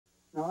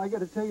Now, I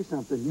got to tell you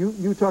something.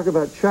 You talk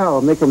about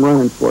chow, make them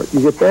running for it. You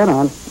get that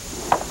on,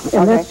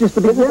 and that's just the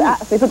beginning.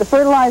 So you put the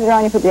fertilizer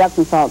on, you put the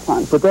Epsom salts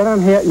on. Put that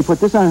on half. You put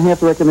this on half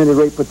the recommended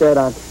rate. Put that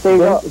on.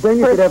 So then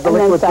you could have the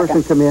liquid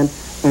person come in,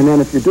 and then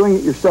if you're doing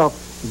it yourself,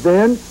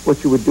 then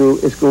what you would do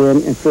is go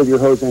in and fill your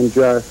hose end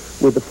jar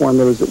with the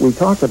formulas that we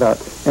talked about,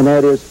 and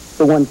that is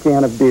the 1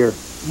 can of beer.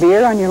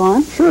 Beer on your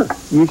lawn? Sure.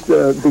 Yeast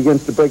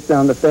begins to break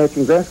down the thatch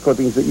and grass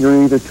clippings that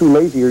you're either too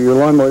lazy or your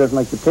lawnmower doesn't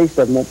like the taste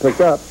of and won't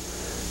pick up.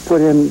 Put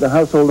in the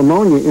household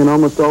ammonia in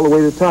almost all the way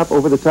to the top,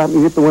 over the top, and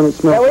you get the one that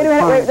smells wait a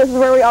minute, wait, this is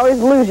where we always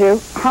lose you.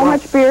 How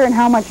much beer and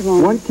how much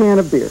ammonia? 1 can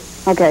of beer.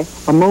 Okay.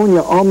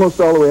 Ammonia almost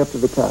all the way up to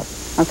the top.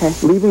 Okay.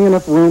 Leaving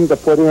enough room to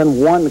put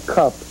in 1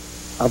 cup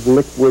of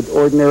liquid,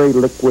 ordinary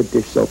liquid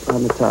dish soap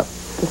on the top.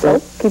 The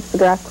soap keeps the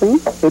grass clean?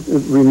 It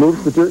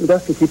removes the dirt and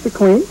dust and keeps it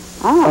clean.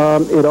 Ah.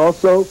 It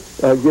also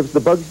gives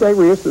the bugs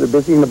diarrhea, so they're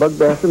busy in the bug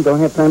bathroom, don't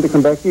have time to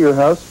come back to your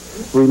house.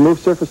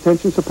 Removes surface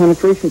tension so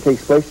penetration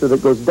takes place so that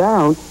it goes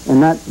down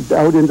and not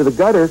out into the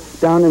gutter,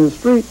 down in the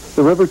street.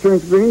 The river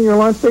turns green, your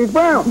lawn stays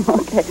brown.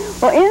 Okay.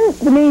 Well, in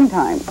the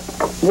meantime,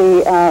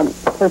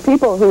 for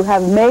people who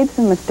have made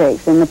some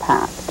mistakes in the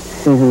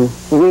past,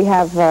 we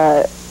have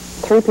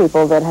 3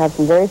 people that have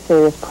some very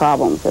serious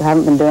problems that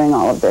haven't been doing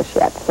all of this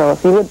yet. So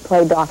if you would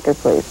play doctor,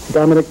 please.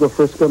 Dominic, go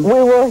first. We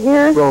will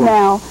hear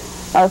now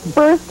our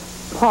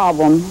first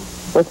problem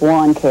with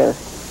lawn care.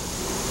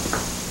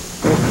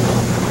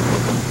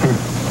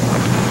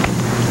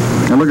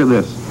 Now look at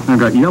this. I've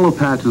got yellow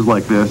patches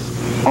like this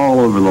all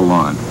over the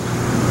lawn.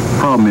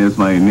 Problem is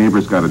my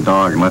neighbor's got a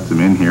dog and lets him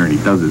in here and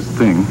he does his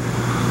thing.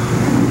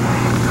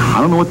 I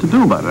don't know what to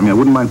do about it. I mean, I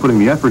wouldn't mind putting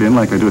the effort in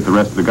like I do with the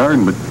rest of the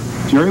garden, but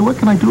Jerry, what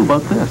can I do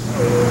about this?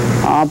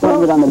 I'll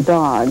blame it on the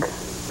dog.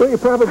 Well, it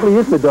probably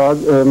is the dog.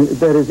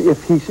 That is,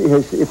 if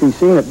he's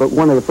seen it. But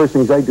one of the first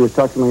things I do is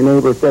talk to my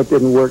neighbor. If that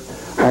didn't work,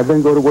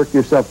 then go to work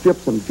yourself.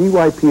 Gypsum,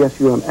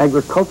 GYPSUM,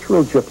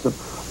 agricultural gypsum.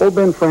 Old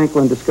Ben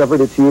Franklin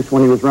discovered its use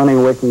when he was running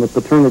away from the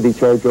paternity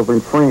charge over in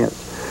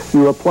France.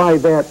 You apply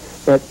that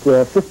at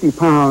 50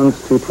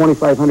 pounds to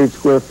 2,500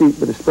 square feet,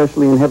 but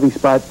especially in heavy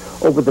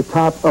spots, over the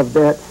top of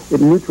that, it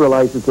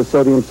neutralizes the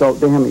sodium salt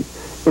damage.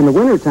 In the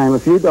wintertime,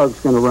 if your dog's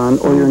going to run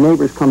or your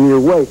neighbors come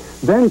your way,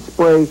 then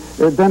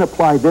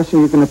apply this,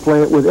 and you can apply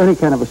it with any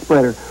kind of a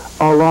spreader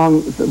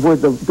along where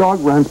the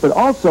dog runs, but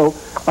also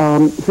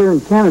here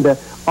in Canada,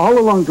 all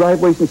along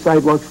driveways and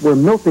sidewalks where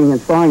milting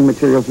and thawing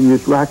materials are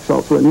used, rock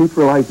salt, so it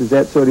neutralizes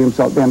that sodium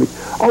salt damage.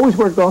 Always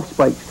work off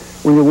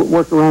spikes when you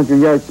work around your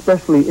yard,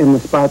 especially in the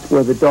spots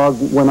where the dog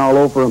went all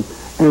over them.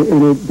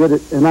 And he did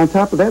it. And on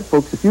top of that,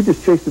 folks, if you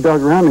just chase the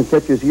dog around and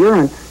catch his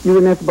urine, you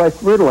wouldn't have to buy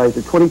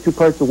fertilizer. 22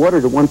 parts of water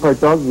to 1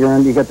 part dog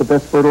urine, you got the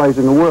best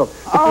fertilizer in the world.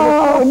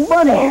 Oh,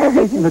 money!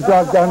 Chasing the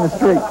dog down the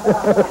street.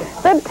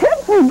 The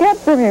tips we get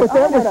from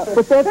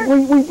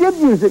you. We did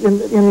use it in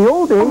the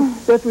old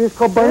days. That's what it's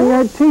called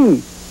barnyard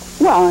tea.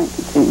 Well,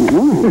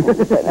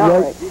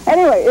 all right.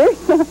 Anyway,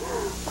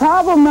 here's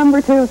problem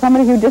number 2.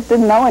 Somebody who just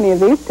didn't know any of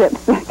these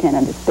tips. I can't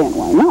understand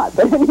why not.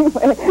 But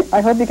anyway,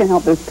 I hope you can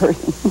help this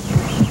person.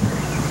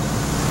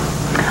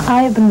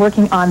 I have been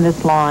working on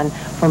this lawn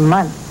for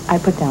months. I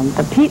put down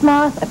the peat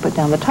moss, I put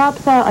down the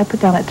topsoil, I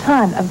put down a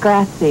ton of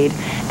grass seed,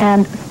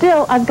 and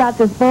still I've got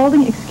this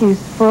balding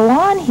excuse for a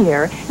lawn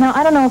here. Now,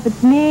 I don't know if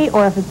it's me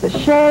or if it's the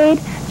shade.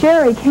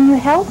 Jerry, can you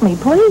help me,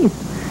 please?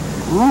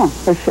 Oh,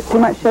 there's too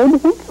much shade, you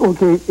think?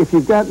 Okay, if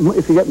you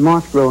got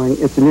moss growing,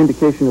 it's an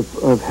indication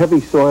of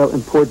heavy soil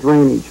and poor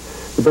drainage.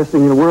 The best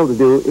thing in the world to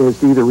do is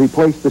to either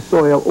replace the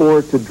soil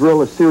or to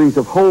drill a series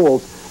of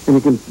holes. And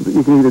you can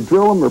either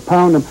drill them or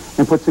pound them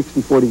and put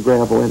 60-40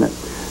 gravel in it.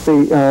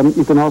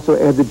 You can also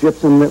add the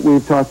gypsum that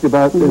we've talked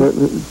about to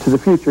the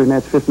future, and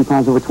that's 50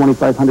 pounds over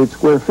 2,500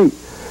 square feet.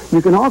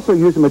 You can also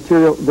use a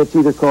material that's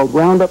either called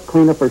Roundup,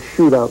 Cleanup, or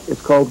Shootout.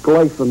 It's called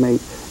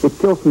glyphosate. It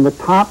kills from the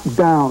top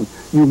down.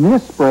 You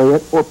misspray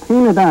it or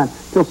paint it on. It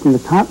kills from the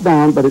top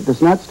down, but it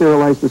does not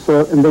sterilize the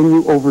soil, and then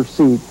you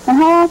overseed. And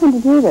how often do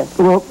you do this?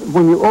 Well,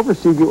 when you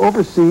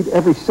overseed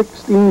every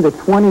 16 to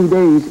 20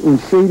 days in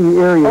shady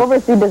areas.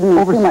 Overseed doesn't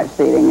mean too much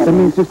seeding. It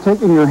means just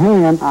taking your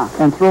hand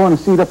and throwing a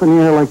seed up in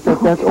the air like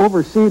that. That's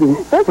overseeding.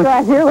 This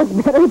guy here looks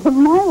better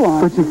than my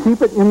lawn. But you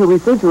keep it in the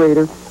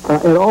refrigerator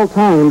at all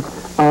times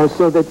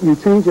so that you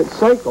change its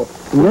cycle.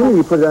 And then when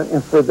you put it on,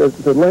 and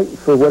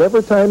for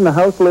whatever time the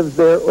house lives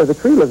there or the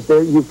tree lives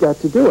there, you've got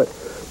to do it.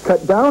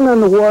 Cut down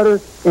on the water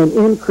and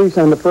increase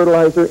on the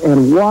fertilizer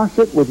and wash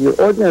it with your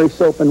ordinary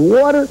soap and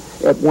water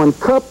at 1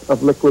 cup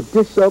of liquid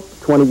dish soap,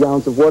 20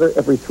 gallons of water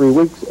every 3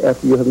 weeks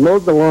after you have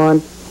mowed the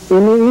lawn.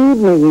 In the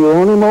evening, you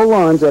only mow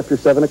lawns after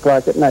 7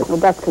 o'clock at night. Well,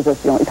 that's because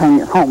that's the only time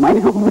you're home. I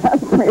know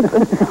that's the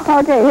reason.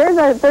 Okay, here's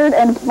our third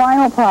and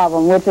final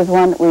problem, which is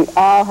one we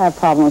all have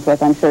problems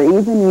with. I'm sure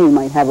even you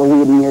might have a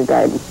weed in your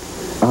garden.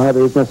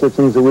 There's no such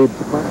thing as a weed.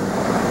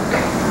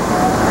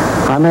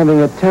 I'm having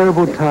a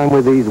terrible time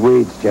with these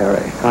weeds,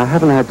 Jerry. I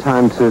haven't had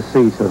time to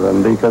see to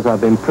them because I've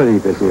been pretty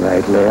busy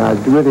lately. I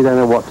really don't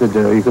know what to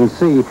do. You can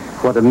see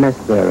what a mess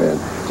they're in.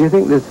 Do you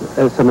think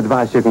there's some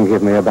advice you can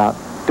give me about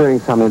doing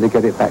something to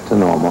get it back to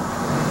normal?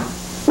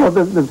 Well,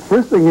 the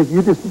first thing is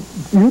you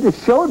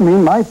just showed me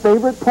my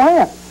favorite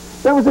plant.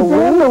 That was a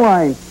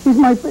dandelion.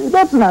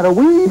 That's not a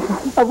weed.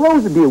 A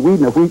rose would be a weed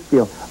in a wheat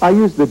field. I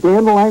used the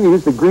dandelion, I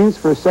used the greens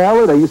for a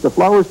salad, I used the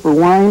flowers for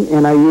wine,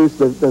 and I used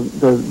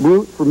the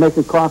root for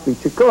making coffee.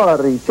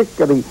 Chicory.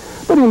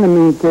 But in the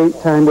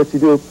meantime, what you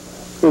do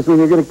is when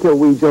you're going to kill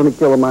weeds, you only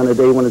kill them on a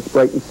day when it's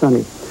bright and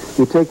sunny.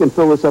 You take and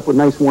fill this up with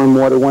nice warm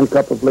water, 1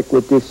 cup of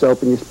liquid dish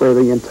soap, and you spray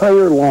the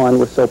entire lawn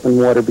with soap and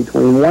water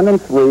between 1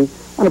 and 3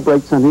 on a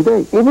bright sunny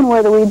day. Even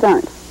where the weeds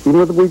aren't? Even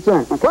where the weeds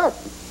aren't. But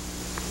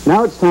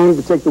now it's time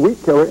to take the weed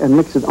killer and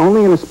mix it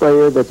only in a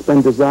sprayer that's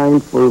been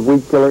designed for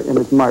weed killer and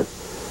is marked.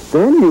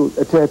 Then you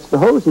attach the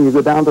hose and you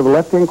go down to the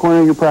left-hand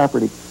corner of your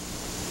property.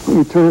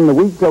 You turn the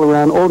weed killer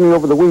around only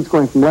over the weeds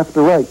going from left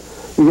to right.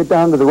 You get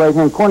down to the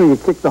right-hand corner, you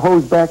kick the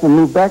hose back and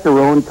move back a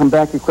row and come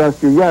back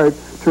across your yard,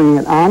 turning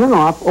it on and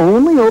off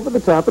only over the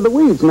top of the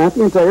weeds, not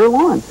the entire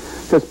lawn.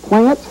 Because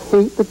plants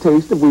hate the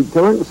taste of weed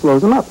killer and it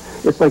slows them up.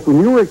 It's like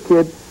when you were a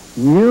kid,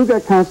 you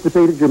got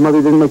constipated, your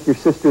mother didn't make your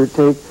sister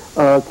take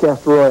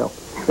castor oil.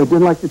 They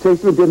didn't like the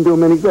taste of it, didn't do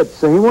them any good.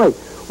 Same way.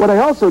 What I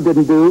also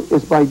didn't do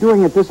is by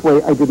doing it this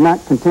way, I did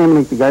not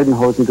contaminate the garden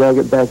hose and drag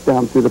it back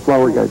down through the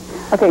flower garden.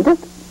 Okay,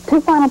 just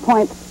 2 final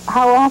points.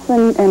 How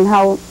often and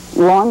how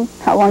long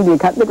do you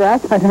cut the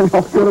grass? I don't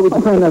know. Well, it would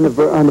depend on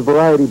the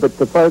variety, but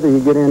the farther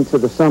you get into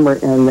the summer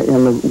and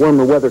the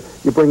warmer weather,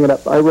 you bring it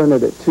up. I run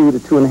it at 2 to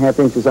 2.5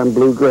 inches on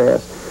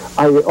bluegrass.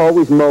 I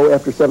always mow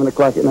after 7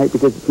 o'clock at night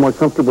because it's more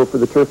comfortable for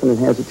the turf and it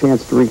has a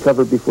chance to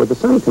recover before the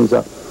sun comes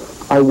up.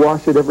 I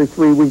wash it every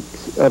 3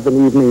 weeks of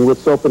an evening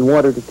with soap and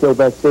water to kill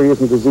bacteria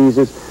and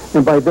diseases.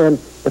 And by then,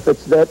 if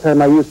it's that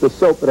time, I use the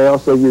soap, but I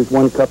also use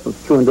 1 cup of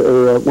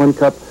 1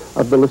 cup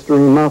of the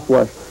Listerine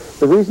mouthwash.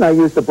 The reason I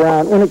use the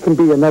brown, and it can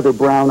be another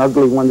brown,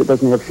 ugly one that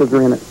doesn't have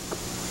sugar in it,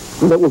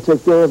 that will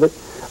take care of it.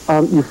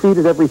 You feed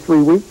it every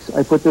 3 weeks.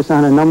 I put this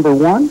on a number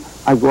 1.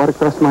 I go out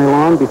across my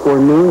lawn before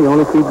noon. You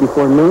only feed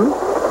before noon.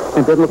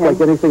 It doesn't look like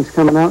anything's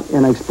coming out,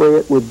 and I spray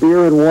it with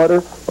beer and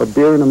water or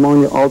beer and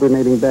ammonia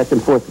alternating back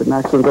and forth. But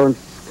Knoxville Orange,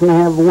 can I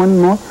have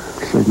one more?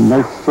 I said,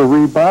 no,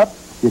 sirree, Bob.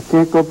 You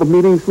can't go to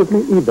meetings with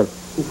me either.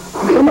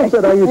 Someone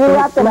said I used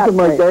to in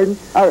my garden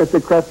if the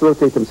crops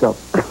rotate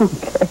themselves.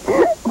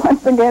 Okay.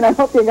 Once again, I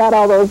hope you got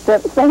all those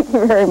tips. Thank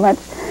you very much.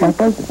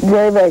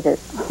 Jerry Baker.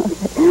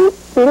 Okay.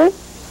 Peter?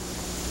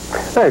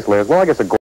 Thanks, Liz. Well, I guess a